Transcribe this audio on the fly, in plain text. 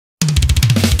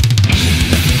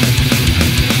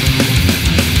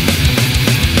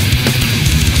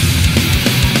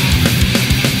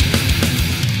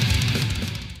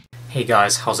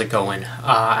guys, how's it going?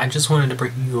 I just wanted to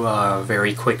bring you a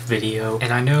very quick video,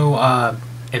 and I know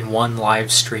in one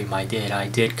live stream I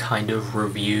did kind of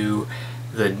review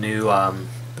the new,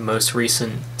 the most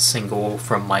recent single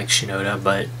from Mike Shinoda,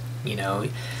 but, you know,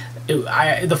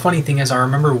 the funny thing is I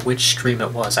remember which stream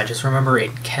it was. I just remember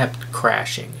it kept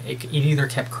crashing. It either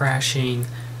kept crashing,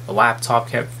 the laptop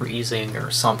kept freezing,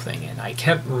 or something, and I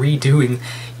kept redoing,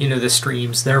 you know, the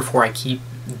streams, therefore I keep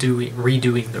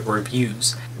redoing the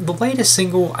reviews. The latest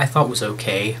single I thought was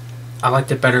okay. I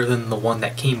liked it better than the one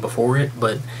that came before it,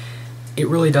 but it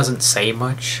really doesn't say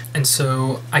much. And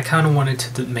so I kind of wanted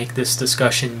to make this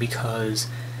discussion because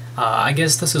I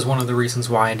guess this is one of the reasons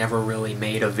why I never really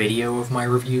made a video of my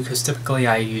review, because typically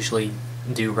I usually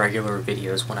do regular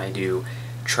videos when I do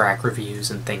track reviews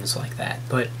and things like that.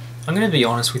 But I'm going to be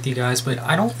honest with you guys, but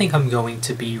I don't think I'm going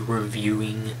to be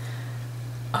reviewing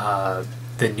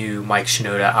the new Mike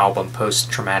Shinoda album,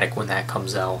 Post-Traumatic, when that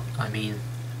comes out. I mean,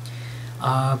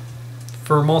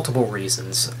 for multiple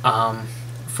reasons.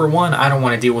 For one, I don't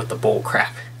want to deal with the bull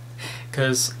crap,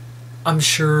 because I'm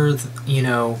sure, you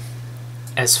know,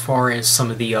 as far as some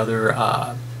of the other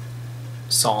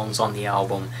songs on the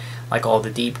album, like all the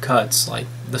deep cuts, like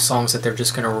the songs that they're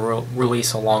just going to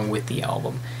release along with the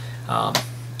album,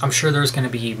 I'm sure there's going to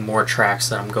be more tracks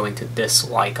that I'm going to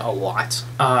dislike a lot.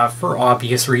 For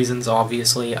obvious reasons,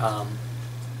 obviously.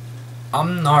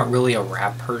 I'm not really a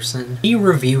rap person. Me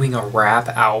reviewing a rap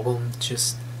album,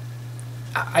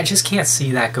 I just can't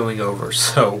see that going over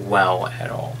so well at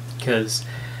all. Because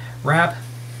rap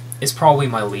is probably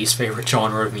my least favorite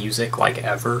genre of music, like,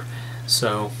 ever.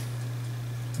 So,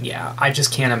 yeah, I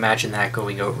just can't imagine that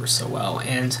going over so well.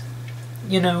 And,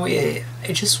 you know, it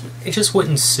just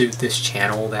wouldn't suit this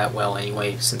channel that well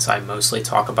anyway, since I mostly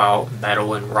talk about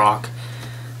metal and rock.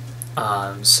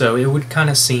 So it would kind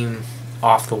of seem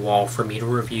off the wall for me to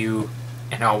review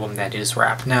an album that is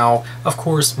rap. Now, of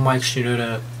course, Mike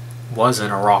Shinoda was in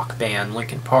a rock band,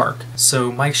 Linkin Park,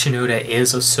 so Mike Shinoda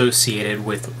is associated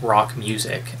with rock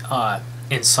music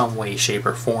in some way, shape,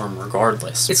 or form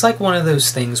regardless. It's like one of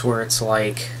those things where it's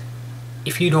like,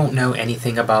 if you don't know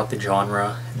anything about the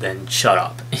genre, then shut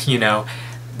up, you know?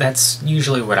 That's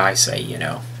usually what I say, you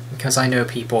know? Because I know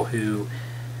people who,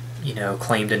 you know,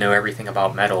 claim to know everything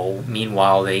about metal,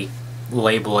 meanwhile they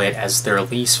label it as their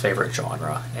least favorite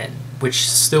genre, and which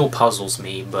still puzzles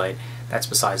me, but that's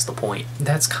besides the point.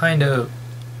 That's kind of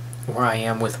where I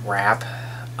am with rap.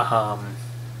 I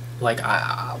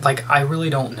really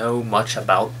don't know much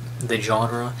about the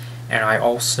genre, and I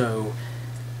also,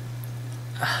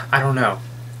 I don't know.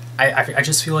 I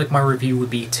just feel like my review would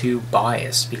be too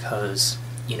biased because,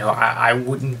 you know, I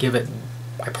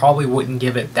probably wouldn't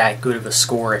give it that good of a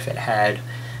score if it had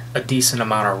a decent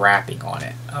amount of rapping on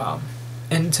it.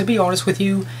 And to be honest with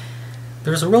you,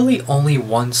 there's really only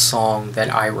one song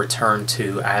that I return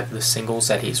to out of the singles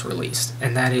that he's released,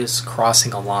 and that is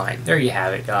Crossing a Line. There you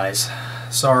have it, guys.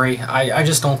 Sorry, I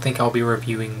just don't think I'll be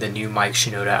reviewing the new Mike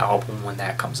Shinoda album when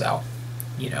that comes out.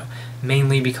 You know,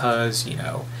 mainly because, you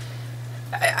know,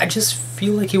 I just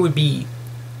feel like it would be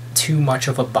too much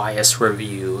of a biased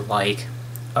review. Like,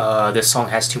 this song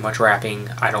has too much rapping,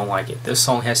 I don't like it. This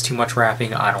song has too much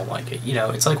rapping, I don't like it. You know,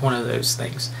 it's like one of those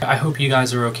things. I hope you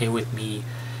guys are okay with me,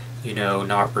 you know,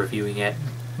 not reviewing it.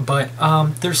 But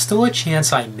there's still a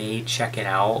chance I may check it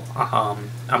out.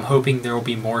 I'm hoping there will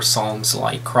be more songs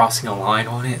like Crossing a Line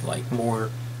on it, like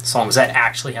more songs that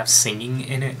actually have singing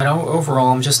in it. But overall,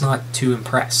 I'm just not too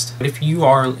impressed. But if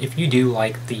you do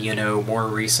like the, you know, more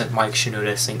recent Mike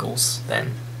Shinoda singles,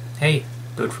 then hey,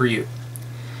 good for you.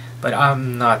 But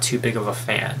I'm not too big of a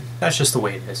fan. That's just the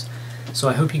way it is. So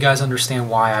I hope you guys understand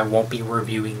why I won't be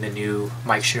reviewing the new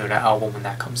Mike Shinoda album when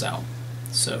that comes out.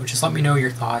 So just let me know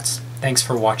your thoughts. Thanks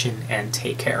for watching, and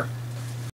take care.